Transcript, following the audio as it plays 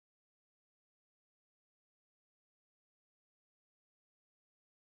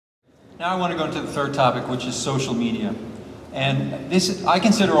Now I want to go into the third topic, which is social media. And this, I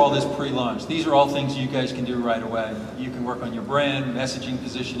consider all this pre-launch. These are all things you guys can do right away. You can work on your brand, messaging,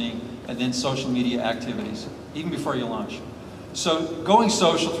 positioning, and then social media activities, even before you launch. So going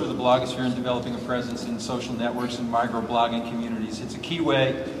social through the blogosphere and developing a presence in social networks and microblogging communities, it's a key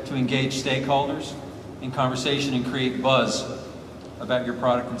way to engage stakeholders in conversation and create buzz about your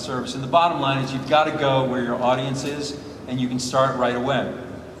product and service. And the bottom line is you've got to go where your audience is, and you can start right away.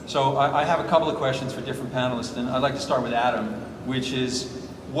 So I have a couple of questions for different panelists, and I'd like to start with Adam, which is,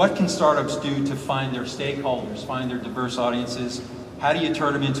 what can startups do to find their stakeholders, find their diverse audiences? How do you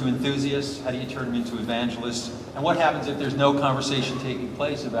turn them into enthusiasts? How do you turn them into evangelists? And what happens if there's no conversation taking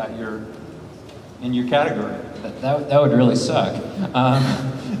place about in your category? That would really suck.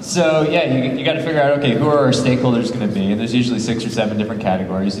 So yeah, you got to figure out, okay, who are our stakeholders going to be? And there's usually 6 or 7 different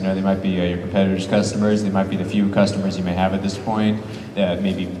categories. You know, they might be your competitors' customers. They might be the few customers you may have at this point.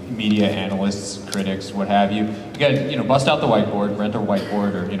 Maybe media analysts, critics, what have you. You got to, bust out the whiteboard, rent a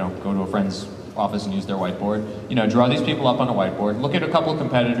whiteboard, or go to a friend's office and use their whiteboard. Draw these people up on a whiteboard. Look at a couple of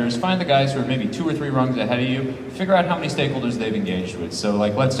competitors. Find the guys who are maybe 2 or 3 rungs ahead of you. Figure out how many stakeholders they've engaged with. So,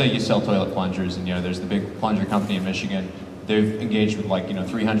 like, let's say you sell toilet plungers, and there's the big plunger company in Michigan. They've engaged with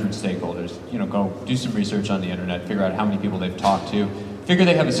 300 stakeholders. Go do some research on the internet, figure out how many people they've talked to. Figure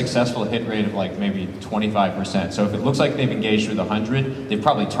they have a successful hit rate of maybe 25%. So if it looks like they've engaged with 100, they've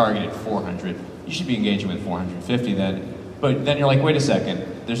probably targeted 400. You should be engaging with 450 then. But then you're like, wait a second,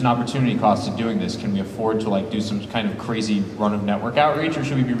 there's an opportunity cost to doing this. Can we afford to do some kind of crazy run of network outreach, or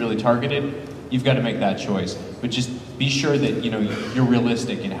should we be really targeted? You've got to make that choice. But just be sure that you're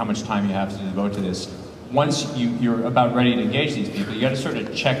realistic in how much time you have to devote to this. Once you're about ready to engage these people, you got to sort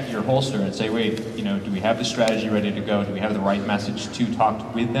of check your holster and say, wait, do we have the strategy ready to go? Do we have the right message to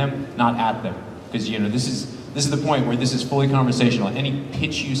talk with them, not at them? Because this is the point where this is fully conversational. Any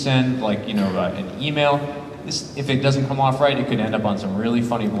pitch you send, an email, if it doesn't come off right, it could end up on some really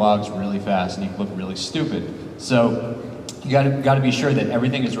funny blogs really fast, and you could look really stupid. So you got to be sure that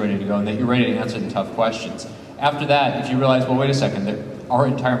everything is ready to go and that you're ready to answer the tough questions. After that, if you realize, well, wait a second, our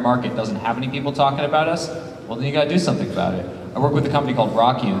entire market doesn't have any people talking about us, well, then you got to do something about it. I work with a company called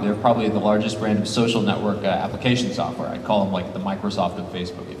RockYou. They're probably the largest brand of social network application software. I'd call them like the Microsoft of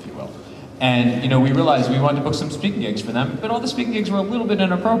Facebook, if you will. And we realized we wanted to book some speaking gigs for them, but all the speaking gigs were a little bit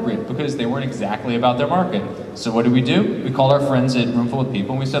inappropriate because they weren't exactly about their market. So what did? We called our friends at Roomful of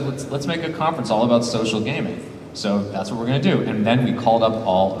People and we said, let's make a conference all about social gaming. So that's what we're going to do. And then we called up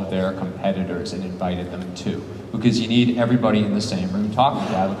all of their competitors and invited them too, because you need everybody in the same room talking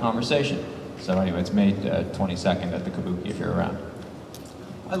to have a conversation. So anyway, it's May 22nd at the Kabuki if you're around.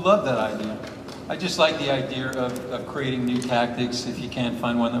 I love that idea. I just like the idea of creating new tactics if you can't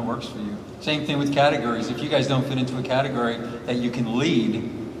find one that works for you. Same thing with categories. If you guys don't fit into a category that you can lead,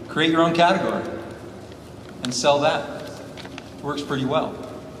 create your own category and sell that. It works pretty well.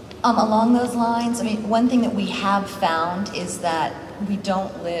 Along those lines, one thing that we have found is that we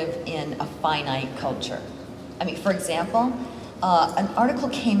don't live in a finite culture. For example, an article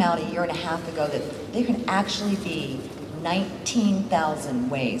came out a year and a half ago that there can actually be 19,000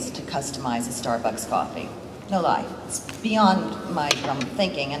 ways to customize a Starbucks coffee. No lie. It's beyond my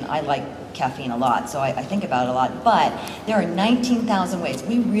thinking, and I like caffeine a lot, so I think about it a lot. But there are 19,000 ways.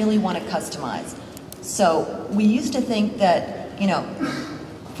 We really want to customize. So we used to think that,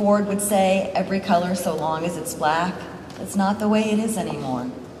 Ford would say every color so long as it's black. That's not the way it is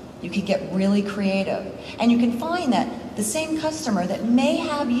anymore. You can get really creative. And you can find that the same customer that may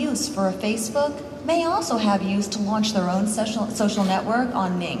have use for a Facebook may also have use to launch their own social network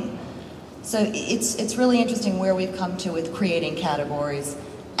on Ning. So it's really interesting where we've come to with creating categories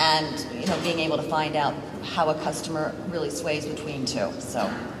and being able to find out how a customer really sways between two. So.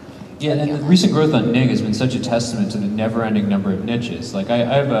 Yeah, and the recent growth on Ning has been such a testament to the never-ending number of niches. Like, I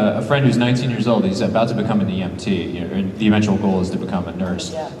have a friend who's 19 years old. He's about to become an EMT. And the eventual goal is to become a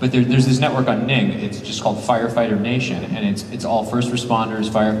nurse. Yeah. But there's this network on Ning. It's just called Firefighter Nation, and it's all first responders,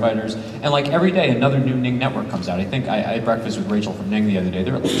 firefighters, and every day another new Ning network comes out. I think I had breakfast with Rachel from Ning the other day.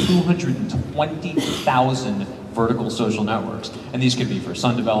 There are 220,000 vertical social networks, and these could be for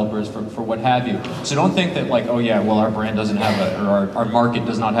Sun developers, for what have you. So don't think that oh yeah, well our brand doesn't have our market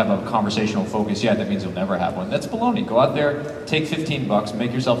does not have a conversational focus yet, that means you'll never have one. That's baloney. Go out there, take $15,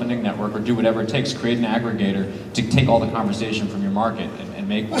 make yourself a Ning network, or do whatever it takes, create an aggregator to take all the conversation from your market and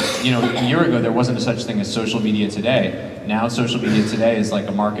make one. A year ago there wasn't a such thing as social media today. Now social media today is like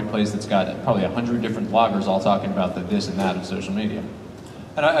a marketplace that's got probably 100 different bloggers all talking about the this and that of social media.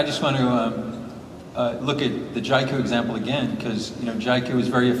 And I just want to look at the Jaiku example again, because Jaiku is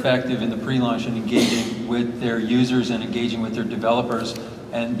very effective in the pre-launch and engaging with their users and engaging with their developers.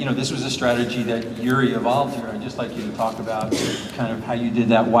 And this was a strategy that Yuri evolved here. I'd just like you to talk about kind of how you did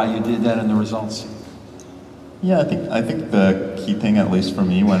that, why you did that, and the results. Yeah, I think the key thing, at least for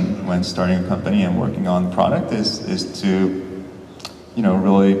me, when starting a company and working on the product, is to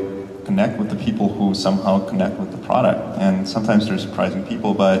really connect with the people who somehow connect with the product. And sometimes they're surprising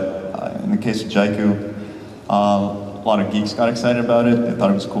people, but in the case of Jaiku, a lot of geeks got excited about it. They thought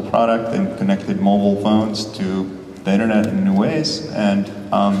it was a cool product and connected mobile phones to the internet in new ways, and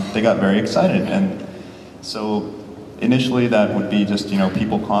they got very excited. And so initially that would be just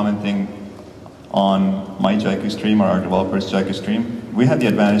people commenting on my Jaiku stream or our developers' Jaiku stream. We had the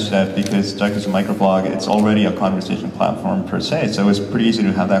advantage that because Jaiku is a microblog, it's already a conversation platform per se, so it's pretty easy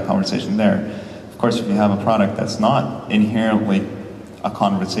to have that conversation there. Of course, if you have a product that's not inherently a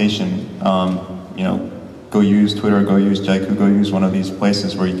conversation, go use Twitter, go use Jaiku, go use one of these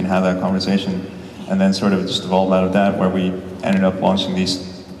places where you can have that conversation, and then sort of just evolved out of that, where we ended up launching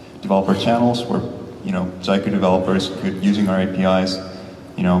these developer channels where Jaiku developers could, using our APIs,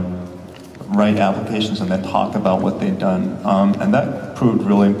 write applications and then talk about what they'd done. And that proved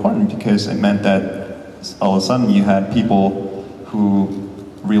really important because it meant that all of a sudden you had people who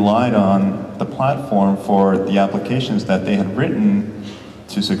relied on the platform for the applications that they had written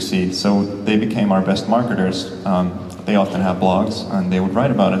to succeed. So they became our best marketers. They often have blogs and they would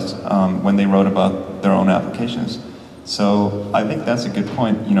write about us when they wrote about their own applications. So I think that's a good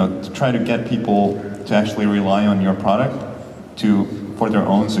point, to try to get people to actually rely on your product for their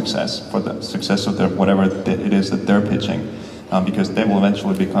own success, for the success of whatever it is that they're pitching, because they will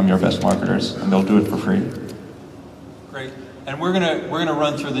eventually become your best marketers, and they'll do it for free. Great. And we're gonna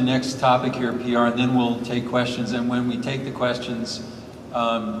run through the next topic here, PR, and then we'll take questions. And when we take the questions,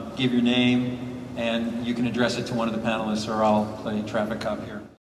 give your name, and you can address it to one of the panelists, or I'll play traffic cop here.